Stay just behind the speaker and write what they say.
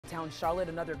Uptown Charlotte,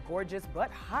 another gorgeous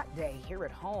but hot day here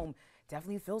at home.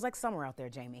 Definitely feels like summer out there,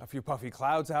 Jamie. A few puffy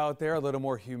clouds out there, a little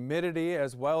more humidity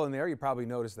as well in there. You probably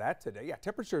noticed that today. Yeah,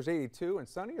 temperature is 82 and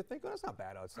sunny. You're thinking, that's not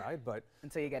bad outside, but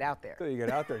until you get out there. Until you get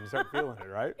out there and you start feeling it,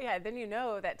 right? Yeah, then you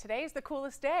know that today is the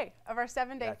coolest day of our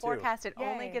 7-day forecast. It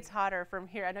only gets hotter from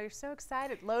here. I know you're so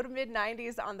excited. Low to mid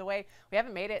 90s on the way. We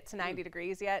haven't made it to 90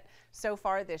 degrees yet so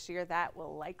far this year. That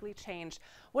will likely change.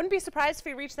 Wouldn't be surprised if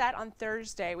we reach that on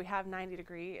Thursday. We have 90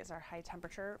 degrees as our high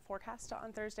temperature forecast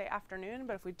on Thursday afternoon,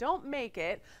 but if we don't make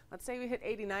it, let's say we hit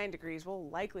 89 degrees, we'll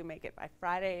likely make it by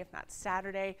Friday, if not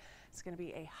Saturday. It's going to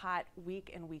be a hot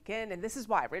week and weekend, and this is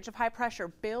why ridge of high pressure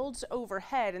builds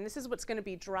overhead, and this is what's going to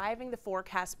be driving the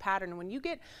forecast pattern. When you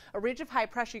get a ridge of high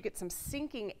pressure, you get some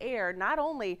sinking air. Not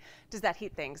only does that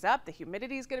heat things up, the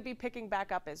humidity is going to be picking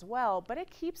back up as well, but it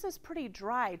keeps us pretty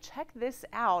dry. Check this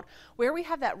out. Where we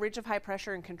have that ridge of high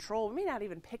pressure in control, we may not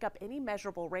even pick up any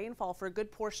measurable rainfall for a good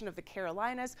portion of the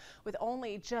Carolinas, with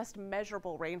only just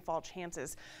measurable rainfall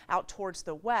chances out towards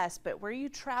the west. But where you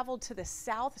travel to the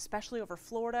south, especially over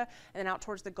Florida and then out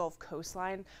towards the Gulf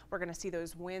coastline, we're going to see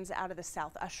those winds out of the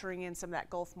south ushering in some of that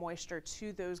Gulf moisture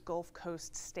to those Gulf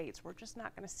Coast states. We're just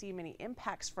not going to see many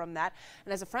impacts from that.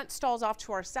 And as a front stalls off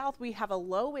to our south, we have a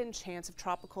low wind chance of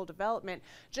tropical development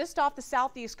just off the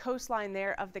southeast coastline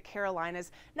there of the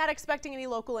Carolinas. Not expecting any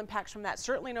local impacts from that.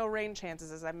 Certainly no rain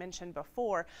chances, as I mentioned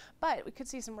before, but we could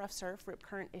see some rough surf, rip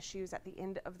current issues at the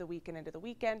end of the week and into the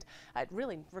weekend,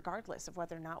 really regardless of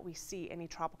whether or not we see any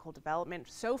tropical development.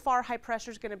 So far, high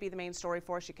pressure is going to be the main story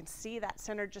for us. You can see that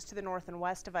centered just to the north and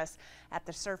west of us at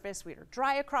the surface. We are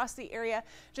dry across the area,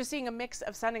 just seeing a mix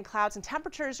of sun and clouds, and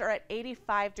temperatures are at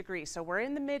 85 degrees. So we're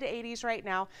in the mid 80s right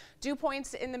now. Dew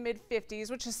points in the mid 50s,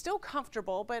 which is still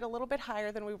comfortable, but a little bit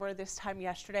higher than we were this time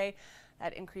yesterday.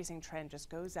 That increasing trend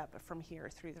just goes up from here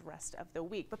through the rest of the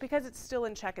week. But because it's still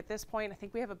in check at this point, I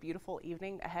think we have a beautiful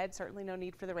evening ahead. Certainly no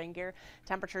need for the rain gear.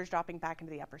 Temperatures dropping back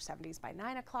into the upper 70s by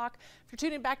 9 o'clock. If you're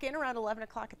tuning back in around 11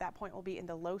 o'clock, at that point we'll be in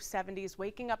the low 70s,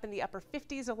 waking up in the upper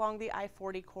 50s along the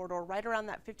I-40 corridor, right around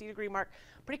that 50-degree mark.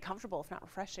 Pretty comfortable, if not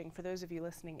refreshing, for those of you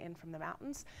listening in from the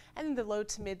mountains. And then the low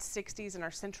to mid 60s in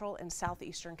our central and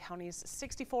southeastern counties.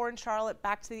 64 in Charlotte,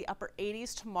 back to the upper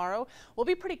 80s tomorrow. We'll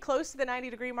be pretty close to the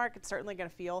 90-degree mark. It's certainly going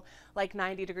to feel like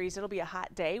 90 degrees. It'll be a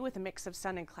hot day with a mix of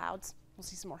sun and clouds. We'll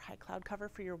see some more high cloud cover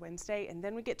for your Wednesday, and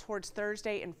then we get towards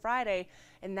Thursday and Friday,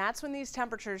 and that's when these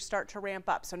temperatures start to ramp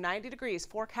up. So 90 degrees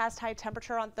forecast high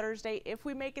temperature on Thursday. If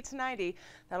we make it to 90,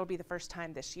 that'll be the first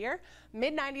time this year.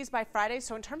 Mid 90s by Friday.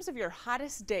 So in terms of your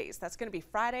hottest days, that's going to be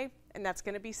Friday and that's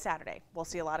going to be Saturday. We'll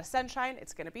see a lot of sunshine.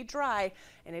 It's going to be dry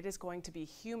and it is going to be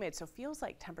humid. So feels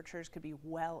like temperatures could be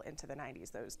well into the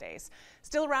 90s those days.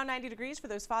 Still around 90 degrees for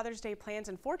those Father's Day plans.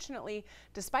 Unfortunately,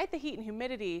 despite the heat and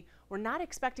humidity, we're not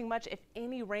expecting much, if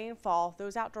any, rainfall.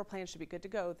 Those outdoor plans should be good to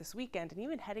go this weekend and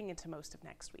even heading into most of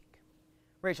next week.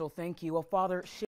 Rachel, thank you. Well, Father